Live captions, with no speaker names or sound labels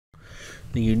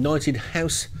The United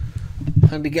House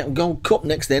Handicap Gold Cup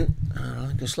next then. I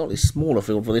think a slightly smaller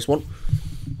field for this one.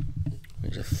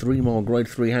 It's a 3-mile grade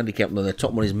 3 handicap, though the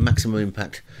top one is Maximum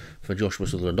Impact for Joshua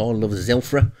Sutherland. I Love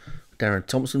Zelfra, Darren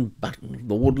Thompson, Battle of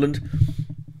the Woodland,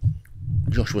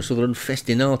 Joshua Sutherland,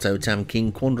 Festinato, Tam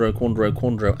King, Quandro,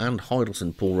 and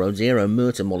Heidelson, Paul Rhodes, Aero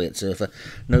Murta, Molliet Surfer,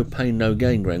 No Pain, No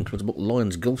Gain, Graham Clutterbook,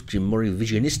 Lions Gulf, Jim Murray,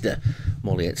 Visionista,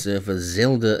 Molliet Surfer,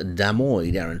 Zelda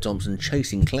Damoy, Darren Thompson,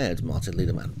 Chasing Clouds, Martin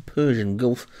Liederman, Persian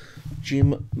Gulf,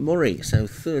 Jim Murray. So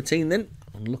 13 then.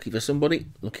 I'm looking for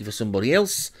somebody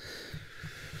else.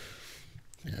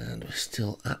 And we're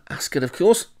still at Ascot, of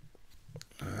course.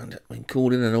 And been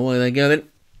called in and away they go then.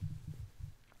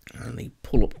 And the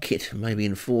pull-up kit may be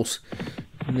in force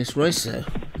in this race, so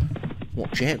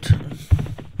watch out.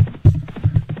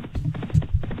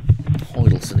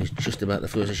 Heidelson is just about the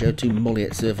first to show. 2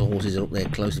 Molliet Surfer horses are up there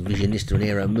close, Visionista and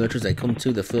Aero Murta as they come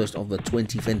to the first of the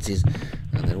 20 fences,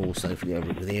 and they're all safely over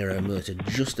it with Aero Murta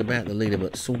just about the leader,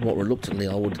 but somewhat reluctantly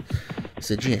I would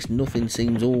suggest. Nothing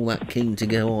seems all that keen to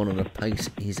go on, and the pace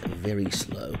is very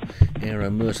slow. Aero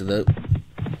Murta though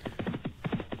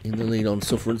in the lead on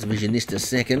Sufferance, Visionista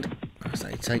second as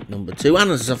they take number 2, and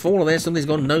there's a faller there, something's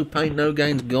gone, No Pain, No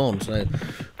Gain's gone, so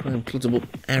Graham Clutterbook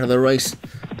out of the race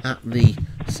at the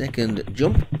second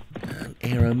jump, and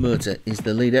Aero Murta is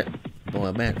the leader by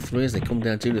about 3 as they come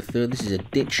down to the third. This is a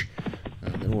ditch,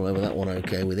 and they're all over that one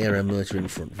okay with Aero Murta in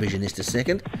front, Visionista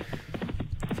second.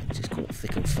 Fence is caught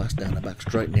thick and fast down the back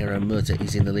straight, and Aero Murta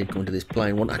is in the lead coming to this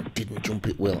plain one. I didn't jump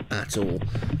it well at all,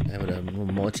 having a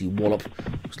mighty wallop.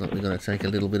 Looks like we're going to take a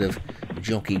little bit of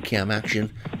jockey cam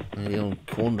action, maybe on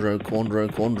Quandro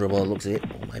by the looks of it,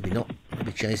 or maybe not,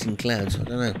 maybe Chasing Clouds, I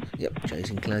don't know. Yep,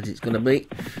 Chasing Clouds it's going to be,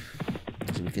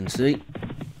 as we can see.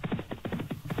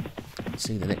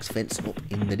 See the next fence up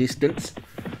in the distance.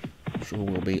 I'm sure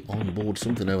we'll be on board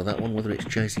something over that one, whether it's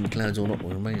Chasing Clouds or not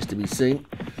remains to be seen.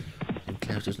 And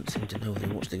Clouds doesn't seem to know whether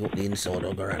he wants to go up the inside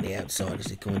or go around the outside as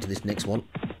they come into this next one,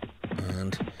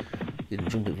 and didn't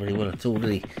jump it very well at all,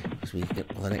 did he? As we get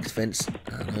on the next fence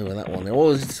and over that one.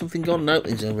 Oh, is something gone? No,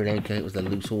 it's over it okay. It was the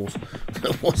loose horse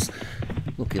that was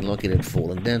looking like it had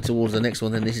fallen down towards the next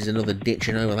one. Then this is another ditch,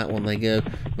 and over that one they go.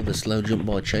 Another slow jump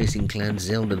by Chasing Clouds.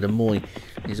 Zelda Damoy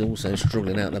is also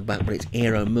struggling out the back, but it's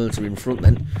Aero Murta in front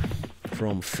then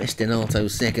from Festinato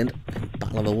second. Then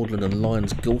Battle of the Woodland and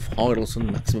Lions Gulf,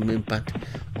 Heidelson, Maximum Impact.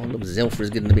 I Love Zelfra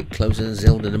is getting a bit closer, and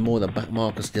Zelda Damoy the back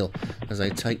marker still as they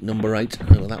take number 8.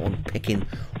 Over that one picking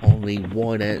on the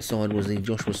wide outside was the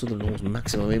Joshua Sutherland horse,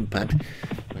 Maximum Impact.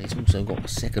 He's also got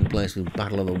second place with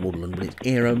Battle of the Woodland, but it's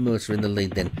Aero Murta in the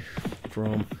lead then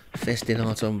from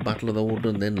Festinato and Battle of the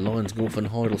Woodland, then Lions Gulf and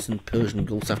Heidelson, Persian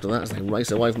Gulfs after that as they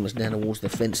race away from us down towards the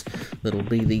fence that'll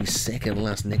be the second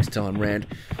last next time round.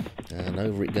 And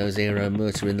over it goes Aero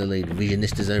Murta in the lead,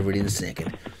 Visionista's over it in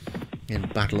second.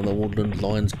 And Battle of the Woodland,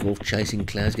 Lions Gulf, Chasing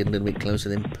Clouds getting a little bit closer,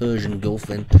 then Persian Gulf,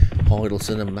 then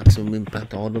Heidelson and Maximum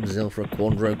Impact, I Love Zelfra,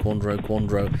 Quandro,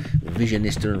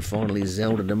 Visionista, and finally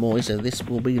Zelda Damoy. So this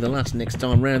will be the last next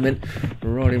time round then,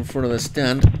 right in front of the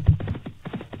stand.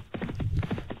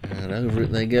 And over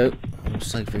it they go,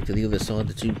 safely to the other side.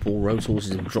 The 2 Paul Rhodes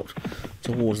horses have dropped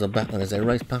towards the back, and as they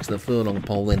race past the furlong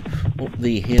pole then up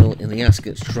the hill in the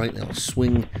Ascot straight, they'll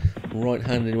swing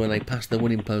right-handed when they pass the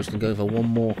winning post and go for one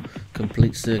more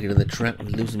complete circuit of the track,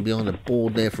 losing behind the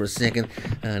board there for a second,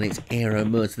 and it's Aero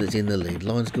Murta that's in the lead.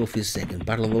 Lions Gulf is second,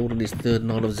 Battle of the Woodland is third,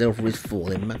 and I Love Zelfra is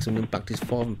 4, then Maximum Impact is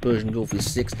 5, and Persian Gulf is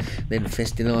 6, then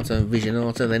Festinato and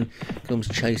Visionata, then comes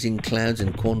Chasing Clouds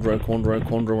and Quandro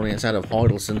on the outside of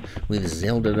Heidelson with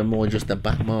Zelda Damoy just the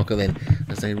back marker then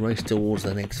as they race towards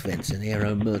the next fence, and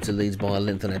Aero Murta leads by a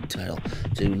length and a tail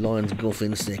to Lions Gulf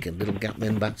in second, little gap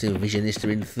then back to Visionista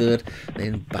in third,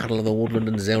 then Battle of the Woodland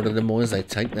and Zelda Damoy as they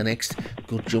take the next.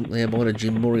 Good jump there by the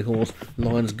Jim Murray horse.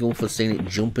 Lions Gulf has seen it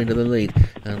jump into the lead,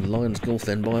 and Lions Gulf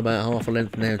then by about half a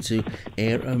length now to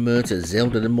Aero Murta.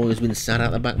 Zelda Damoy has been sat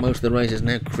out the back most of the race, has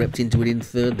now crept into it in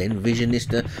third, then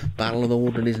Visionista. Battle of the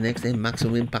Woodland is next, then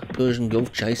Maximum Impact, Persian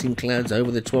Gulf, Chasing Clouds,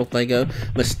 over the 12th they go.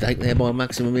 Mistake there by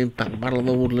Maximum Impact, Battle of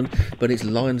the Woodland, but it's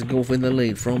Lions Gulf in the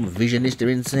lead from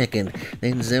Visionista in second,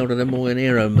 then Zelda Damoy and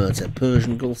Aero Murta.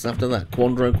 Persian Gulfs after that.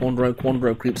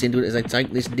 Quandro creeps into it as they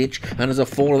take this ditch, and as a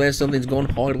faller there, something's gone.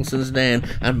 Heidelson's down,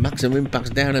 and Maximum Impact's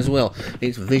down as well.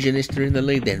 It's Visionista in the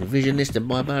lead then. Visionista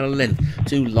by about a length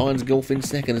to Lions Gulf in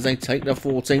second as they take the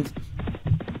 14th.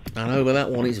 And over that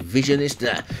one, it's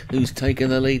Visionista, who's taken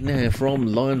the lead now from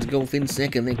Lions Golf in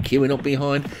second. They're queuing up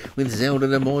behind with Zelda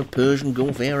de Moy, Persian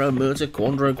Golf, Aero Murta,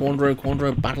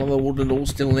 Quandro, Battle of the Woodland, all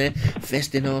still there.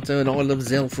 Festinato and I Love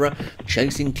Zelfra.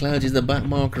 Chasing Clouds is the back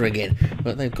marker again.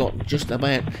 But they've got just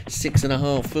about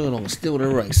 6.5 furlongs still to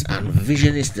race. And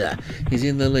Visionista is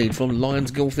in the lead from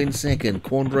Lions Golf in second.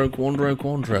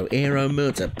 Quandro, Aero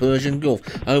Murta, Persian Golf.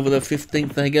 Over the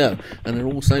 15th they go. And they're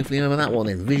all safely over that one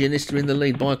then. Visionista in the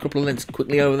lead by a couple of lengths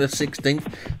quickly over the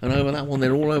 16th, and over that one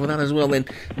they're all over that as well then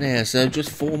now, so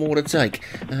just 4 more to take,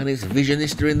 and it's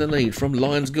Visionista in the lead from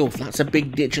Lions Golf. That's a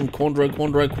big ditch, and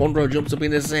Quandro jumps up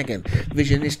in the second.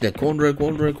 Visionista,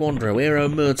 Quandro, Aero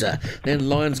Murta, then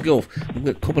Lions Golf,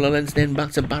 a couple of lengths then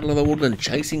back to Battle of the Woodland.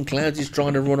 Chasing Clouds is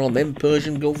trying to run on, then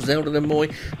Persian Golf, Zelda de Moy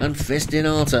and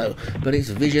Festinato, but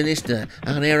it's Visionista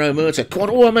and Aero Murta.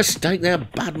 Oh, a mistake there,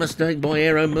 bad mistake by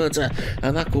Aero Murta,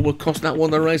 and that will cost that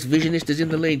one the race. Visionista's in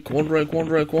the lead.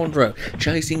 Quandro.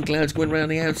 Chasing Clouds going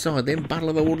round the outside. Then Battle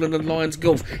of the Woodland and Lions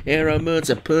Golf. Aero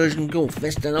Murta, Persian Golf,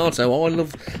 Festinato, I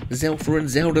Love Zelfa and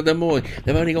Zelda de Moy.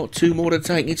 They've only got 2 more to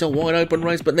take. It's a wide open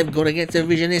race, but they've got to get to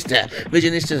Visionista.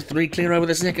 Visionista 3 clear over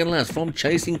the second last from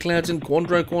Chasing Clouds and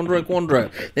Quandro.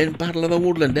 Then Battle of the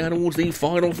Woodland down towards the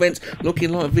final fence.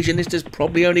 Looking like Visionista's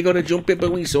probably only got to jump it,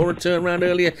 but we saw a turn round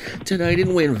earlier today,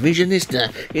 didn't we? And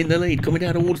Visionista in the lead, coming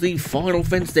down towards the final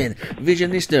fence then.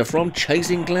 Visionista from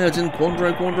Chasing Clouds and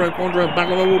Quandro,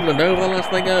 Battle of the Woodland, over the last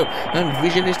they go, and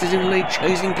Visionista's in the lead.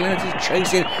 Chasing Clouds is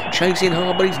chasing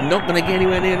hard, but he's not going to get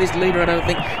anywhere near this leader, I don't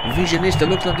think. Visionista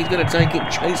looks like he's going to take it.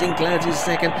 Chasing Clouds is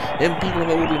second, then Battle of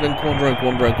the Woodland and Quandro,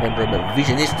 but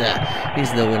Visionista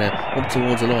is the winner up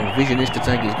towards the line. Visionista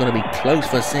take it's going to be close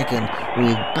for second,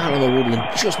 with Battle of the Woodland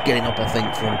just getting up, I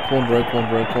think, from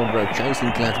Quandro.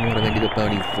 Chasing Clouds might have ended up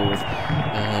only 4th,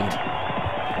 and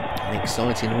an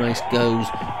exciting race goes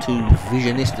to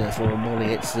Visionista for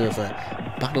Molliet Surfer.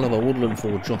 Battle of the Woodland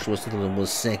for Joshua Sutherland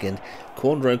was second.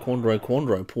 Quandro,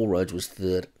 Paul Rhodes was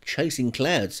third. Chasing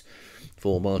Clouds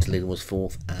for Martin Lydon was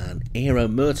 4th. And Aero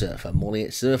Murta for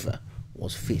Molliet Surfer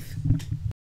was 5th.